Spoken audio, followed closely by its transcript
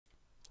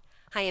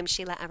Hi, I'm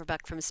Sheila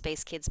Averbuch from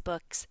Space Kids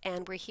Books,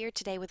 and we're here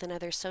today with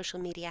another social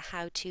media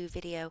how-to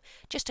video.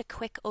 Just a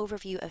quick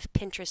overview of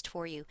Pinterest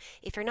for you.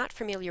 If you're not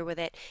familiar with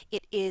it,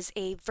 it is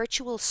a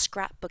virtual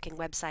scrapbooking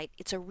website.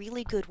 It's a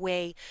really good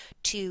way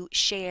to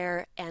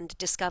share and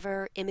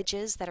discover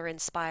images that are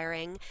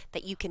inspiring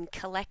that you can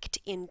collect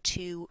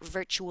into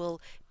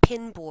virtual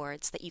pin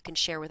boards that you can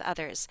share with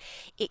others.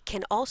 It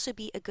can also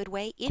be a good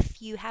way if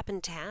you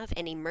happen to have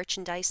any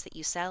merchandise that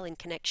you sell in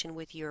connection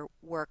with your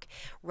work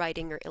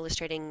writing or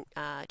illustrating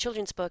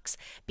children's books,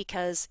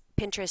 because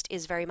Pinterest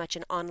is very much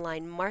an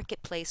online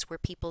marketplace where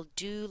people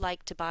do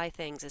like to buy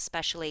things,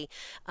 especially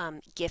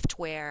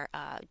giftware,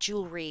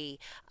 jewelry,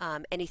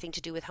 anything to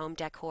do with home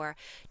decor.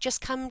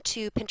 Just come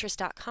to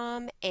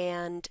Pinterest.com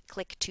and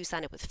click to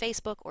sign up with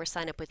Facebook or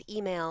sign up with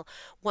email.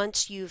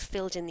 Once you've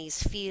filled in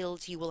these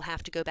fields, you will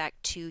have to go back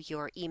to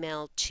your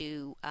email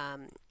to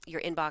your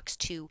inbox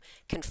to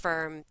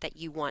confirm that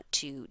you want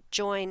to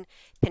join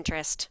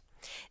Pinterest.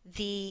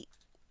 The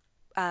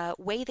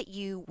way that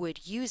you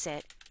would use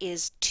it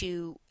is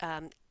to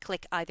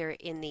click either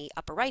in the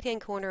upper right hand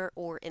corner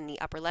or in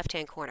the upper left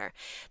hand corner.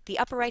 The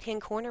upper right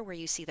hand corner, where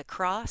you see the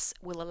cross,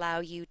 will allow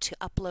you to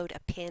upload a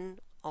pin,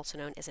 also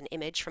known as an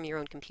image, from your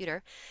own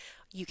computer.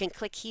 You can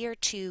click here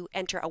to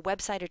enter a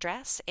website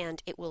address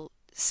and it will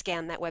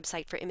scan that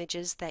website for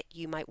images that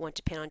you might want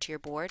to pin onto your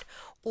board,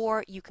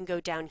 or you can go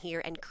down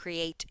here and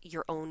create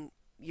your own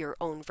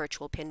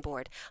virtual pin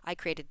board. I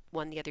created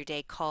one the other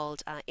day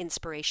called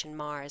Inspiration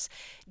Mars.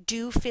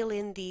 Do fill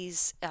in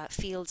these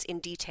fields in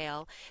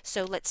detail.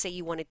 So let's say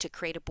you wanted to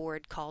create a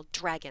board called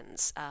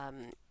Dragons.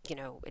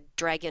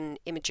 Dragon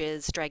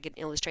images, dragon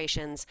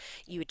illustrations.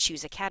 You would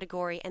choose a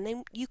category, and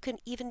then you can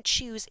even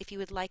choose if you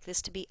would like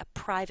this to be a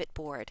private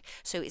board.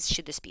 So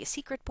should this be a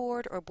secret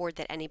board or a board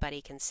that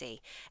anybody can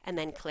see? And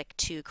then click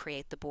to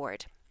create the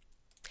board.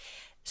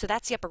 So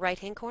that's the upper right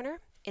hand corner.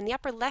 In the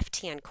upper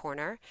left-hand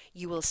corner,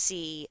 you will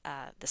see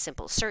the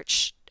simple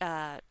search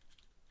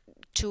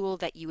tool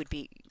that you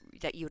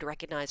would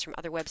recognize from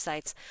other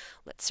websites.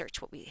 Let's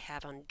search what we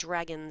have on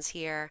dragons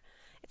here.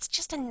 It's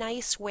just a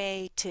nice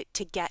way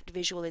to get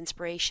visual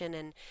inspiration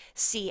and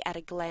see at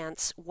a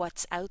glance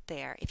what's out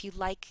there. If you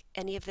like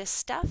any of this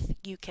stuff,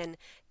 you can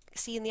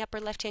see in the upper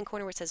left-hand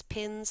corner where it says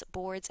pins,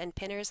 boards, and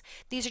pinners.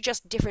 These are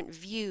just different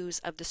views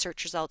of the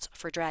search results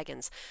for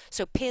dragons.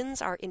 So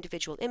pins are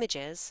individual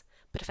images,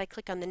 but if I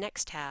click on the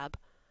next tab,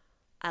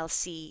 I'll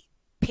see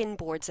pin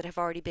boards that have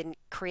already been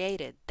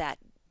created that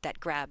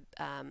grab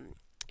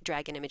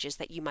dragon images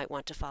that you might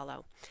want to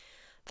follow.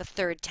 The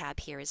third tab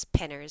here is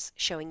pinners,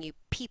 showing you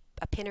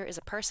a pinner is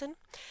a person,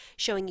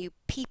 showing you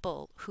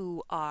people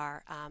who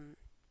are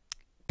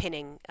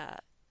pinning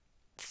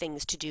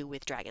things to do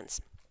with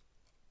dragons.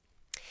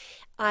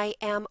 I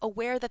am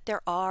aware that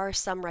there are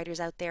some writers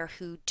out there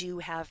who do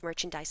have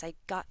merchandise. I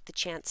got the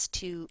chance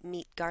to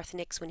meet Garth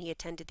Nix when he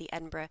attended the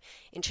Edinburgh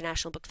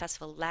International Book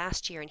Festival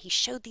last year, and he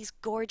showed these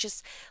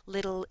gorgeous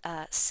little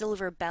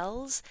silver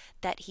bells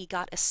that he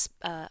got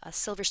a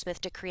silversmith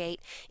to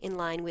create in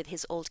line with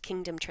his Old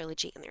Kingdom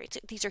trilogy. And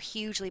these are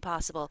hugely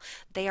possible.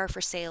 They are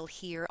for sale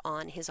here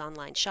on his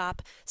online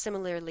shop.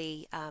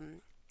 Similarly,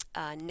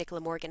 Nicola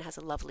Morgan has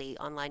a lovely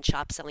online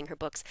shop selling her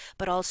books,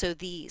 but also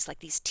these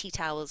tea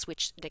towels,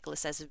 which Nicola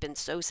says have been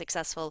so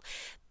successful.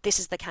 This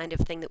is the kind of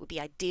thing that would be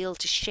ideal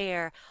to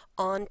share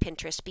on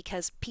Pinterest,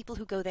 because people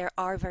who go there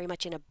are very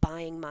much in a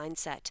buying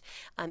mindset.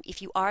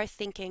 If you are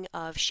thinking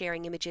of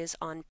sharing images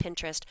on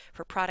Pinterest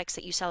for products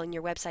that you sell on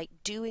your website,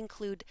 do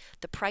include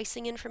the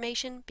pricing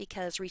information,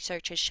 because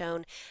research has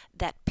shown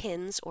that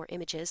pins or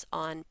images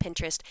on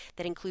Pinterest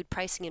that include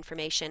pricing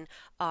information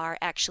are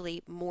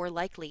actually more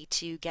likely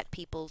to get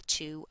people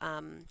to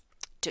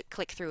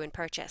click through and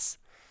purchase.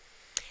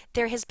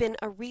 There has been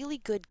a really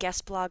good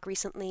guest blog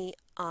recently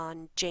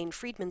on Jane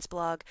Friedman's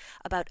blog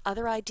about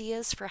other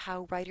ideas for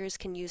how writers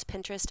can use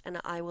Pinterest,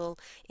 and I will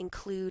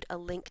include a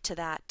link to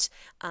that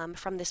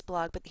from this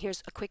blog. But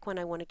here's a quick one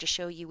I wanted to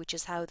show you, which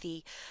is how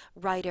the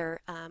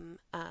writer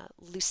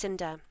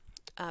Lucinda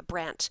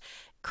Brandt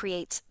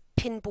creates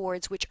pin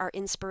boards, which are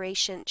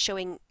inspiration,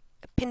 showing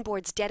pin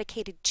boards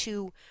dedicated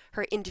to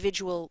her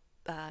individual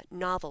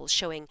novels,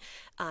 showing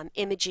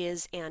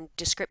images and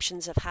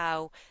descriptions of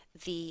how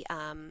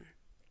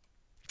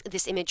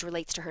this image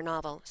relates to her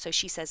novel. So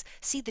she says,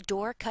 "See the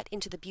door cut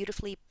into the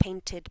beautifully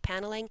painted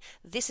paneling?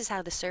 This is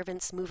how the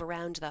servants move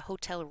around the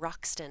Hotel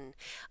Roxton."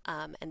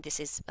 And this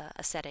is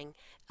a setting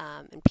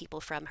and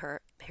people from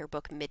her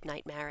book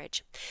Midnight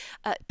Marriage.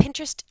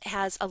 Pinterest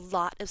has a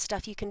lot of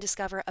stuff you can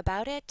discover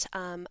about it,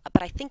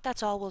 but I think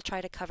that's all we'll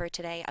try to cover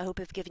today. I hope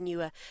I've given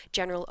you a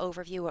general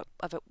overview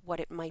of what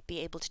it might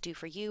be able to do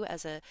for you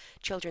as a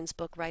children's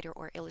book writer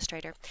or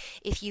illustrator.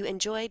 If you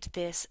enjoyed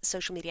this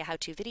social media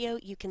how-to video,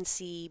 you can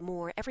see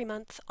more every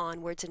month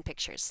on Words and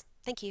Pictures.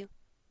 Thank you.